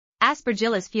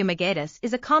Aspergillus fumigatus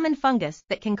is a common fungus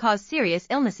that can cause serious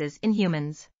illnesses in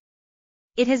humans.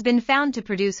 It has been found to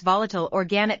produce volatile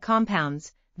organic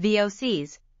compounds,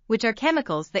 VOCs, which are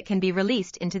chemicals that can be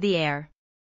released into the air.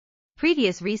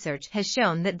 Previous research has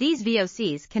shown that these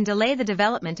VOCs can delay the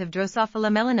development of Drosophila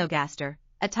melanogaster,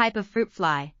 a type of fruit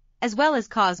fly, as well as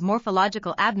cause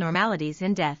morphological abnormalities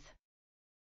and death.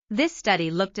 This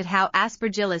study looked at how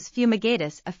Aspergillus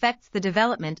fumigatus affects the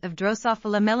development of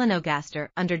Drosophila melanogaster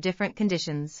under different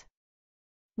conditions.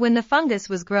 When the fungus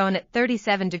was grown at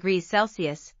 37 degrees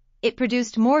Celsius, it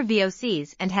produced more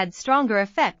VOCs and had stronger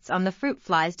effects on the fruit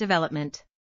fly's development.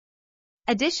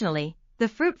 Additionally, the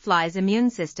fruit fly's immune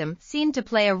system seemed to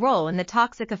play a role in the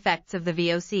toxic effects of the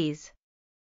VOCs.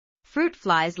 Fruit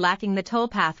flies lacking the toll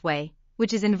pathway,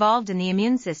 which is involved in the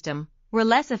immune system, were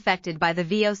less affected by the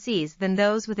VOCs than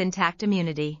those with intact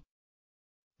immunity.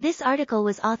 This article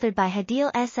was authored by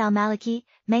Hadeel S. Almaliki,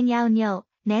 Mengyao,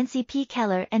 Nancy P.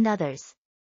 Keller and others.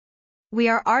 We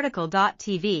are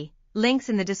RTCLTV, links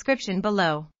in the description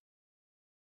below.